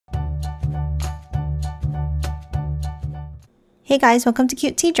Hey guys, welcome to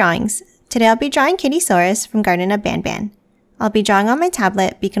Cute Tea Drawings. Today I'll be drawing Kittysaurus from Garten of Banban. I'll be drawing on my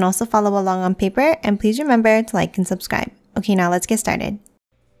tablet, but you can also follow along on paper, and please remember to like and subscribe. Okay, now let's get started.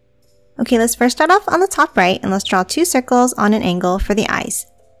 Okay, let's first start off on the top right and let's draw 2 circles on an angle for the eyes.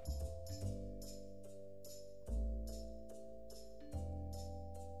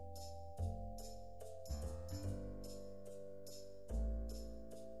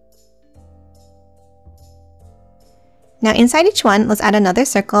 Now inside each one, let's add another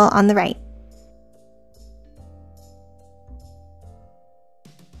circle on the right.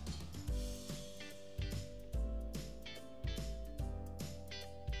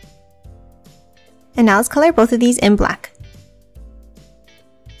 And now let's color both of these in black.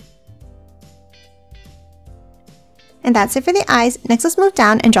 And that's it for the eyes. Next, let's move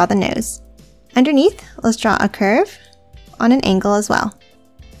down and draw the nose. Underneath, let's draw a curve on an angle as well.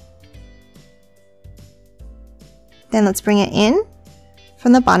 Then let's bring it in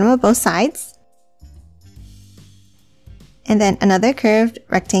from the bottom of both sides. And then another curved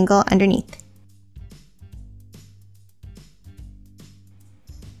rectangle underneath.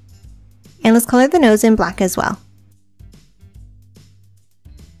 And let's color the nose in black as well.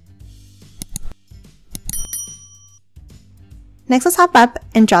 Next, let's hop up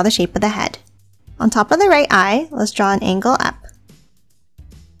and draw the shape of the head. On top of the right eye, let's draw an angle up.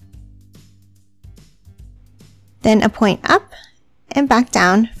 Then a point up and back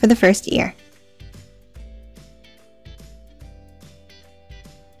down for the first ear.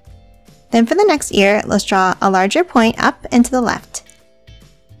 Then for the next ear, let's draw a larger point up and to the left.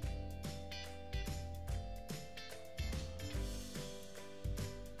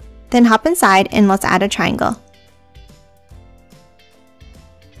 Then hop inside and let's add a triangle.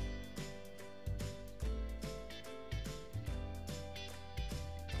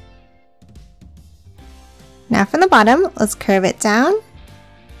 Now from the bottom, let's curve it down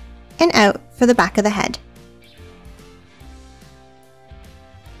and out for the back of the head.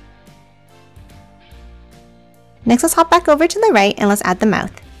 Next, let's hop back over to the right and let's add the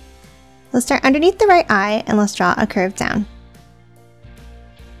mouth. Let's start underneath the right eye and let's draw a curve down.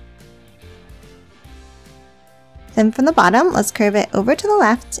 Then from the bottom, let's curve it over to the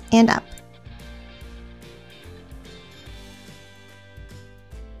left and up.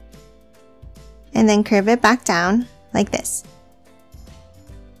 And then curve it back down like this.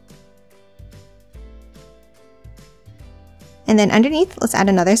 And then underneath, let's add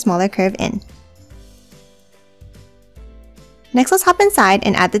another smaller curve in. Next, let's hop inside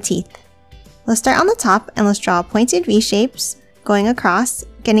and add the teeth. Let's start on the top and let's draw pointed V shapes going across,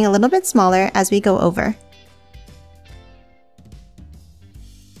 getting a little bit smaller as we go over.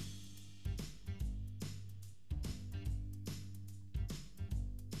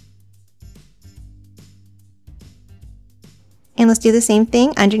 And let's do the same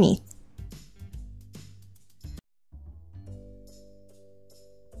thing underneath.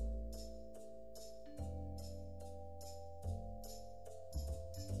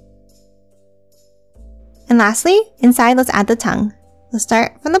 And lastly, inside, let's add the tongue. Let's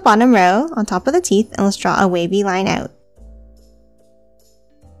start from the bottom row on top of the teeth and let's draw a wavy line out.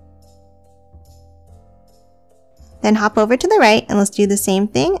 Then hop over to the right and let's do the same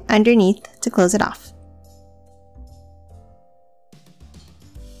thing underneath to close it off.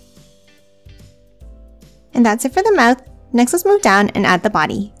 And that's it for the mouth. Next, let's move down and add the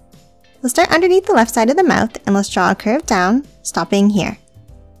body. Let's start underneath the left side of the mouth and let's draw a curve down, stopping here.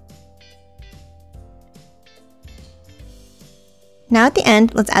 Now at the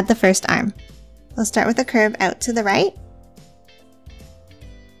end, let's add the first arm. Let's start with a curve out to the right,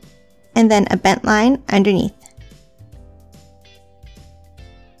 and then a bent line underneath.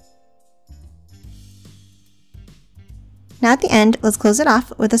 Now at the end, let's close it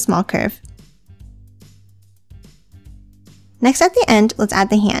off with a small curve. Next at the end, let's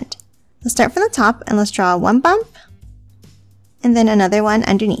add the hand. Let's start from the top and let's draw one bump, and then another one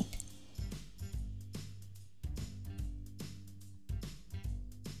underneath.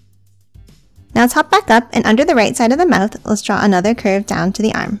 Now let's hop back up and under the right side of the mouth, let's draw another curve down to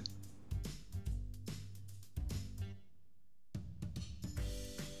the arm.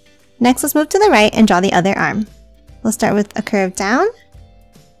 Next, let's move to the right and draw the other arm. We'll start with a curve down,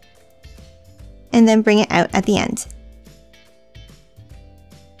 and then bring it out at the end.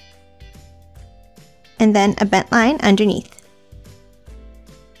 And then a bent line underneath.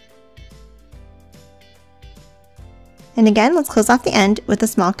 And again, let's close off the end with a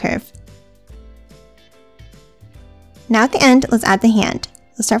small curve. Now at the end, let's add the hand.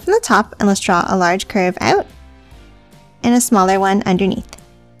 Let's start from the top and let's draw a large curve out and a smaller one underneath.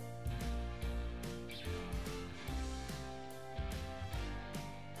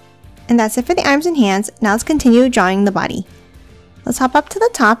 And that's it for the arms and hands. Now let's continue drawing the body. Let's hop up to the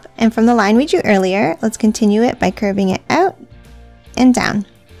top, and from the line we drew earlier, let's continue it by curving it out and down.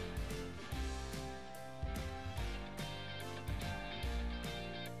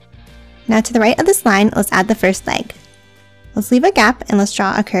 Now to the right of this line, let's add the first leg. Let's leave a gap and let's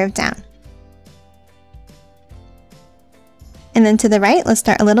draw a curve down. And then to the right, let's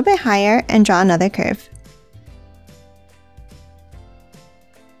start a little bit higher and draw another curve.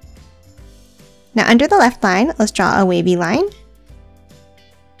 Now under the left line, let's draw a wavy line,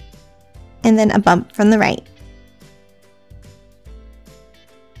 and then a bump from the right.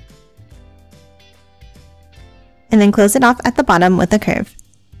 And then close it off at the bottom with a curve.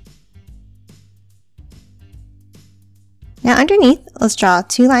 Now underneath, let's draw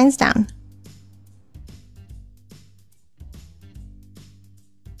 2 lines down.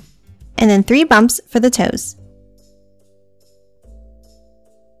 And then 3 bumps for the toes.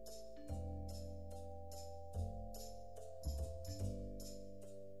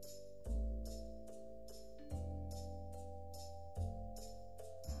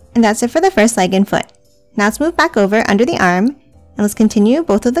 And that's it for the first leg and foot. Now let's move back over under the arm, and let's continue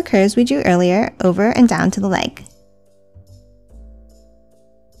both of the curves we drew earlier over and down to the leg.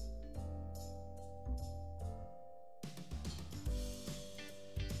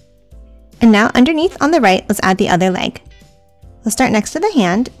 And now underneath on the right, let's add the other leg. Let's start next to the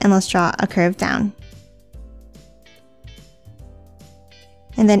hand and let's draw a curve down.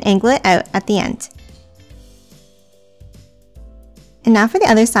 And then angle it out at the end. And now for the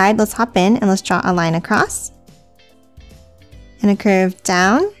other side, let's hop in and let's draw a line across. And a curve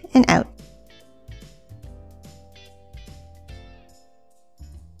down and out.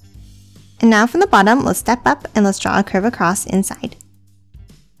 And now from the bottom, let's step up and let's draw a curve across inside.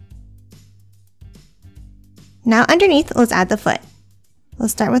 Now underneath, let's add the foot.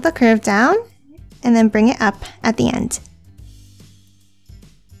 Let's start with a curve down and then bring it up at the end.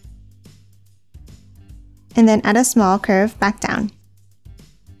 And then add a small curve back down.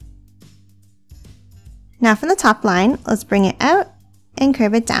 Now from the top line, let's bring it out and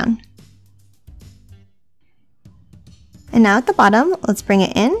curve it down. And now at the bottom, let's bring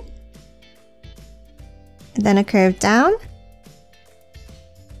it in, and then a curve down,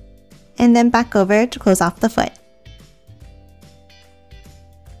 and then back over to close off the foot.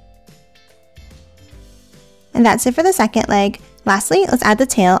 And that's it for the second leg. Lastly, let's add the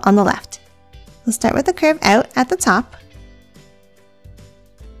tail on the left. We'll start with a curve out at the top,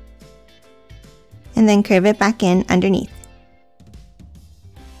 and then curve it back in underneath.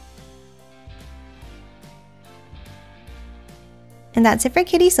 And that's it for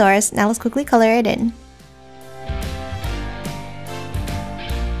Kittysaurus. Now let's quickly color it in.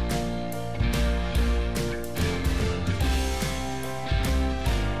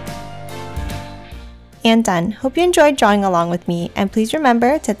 And done. Hope you enjoyed drawing along with me, and please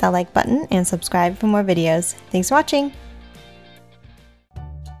remember to hit that like button and subscribe for more videos. Thanks for watching!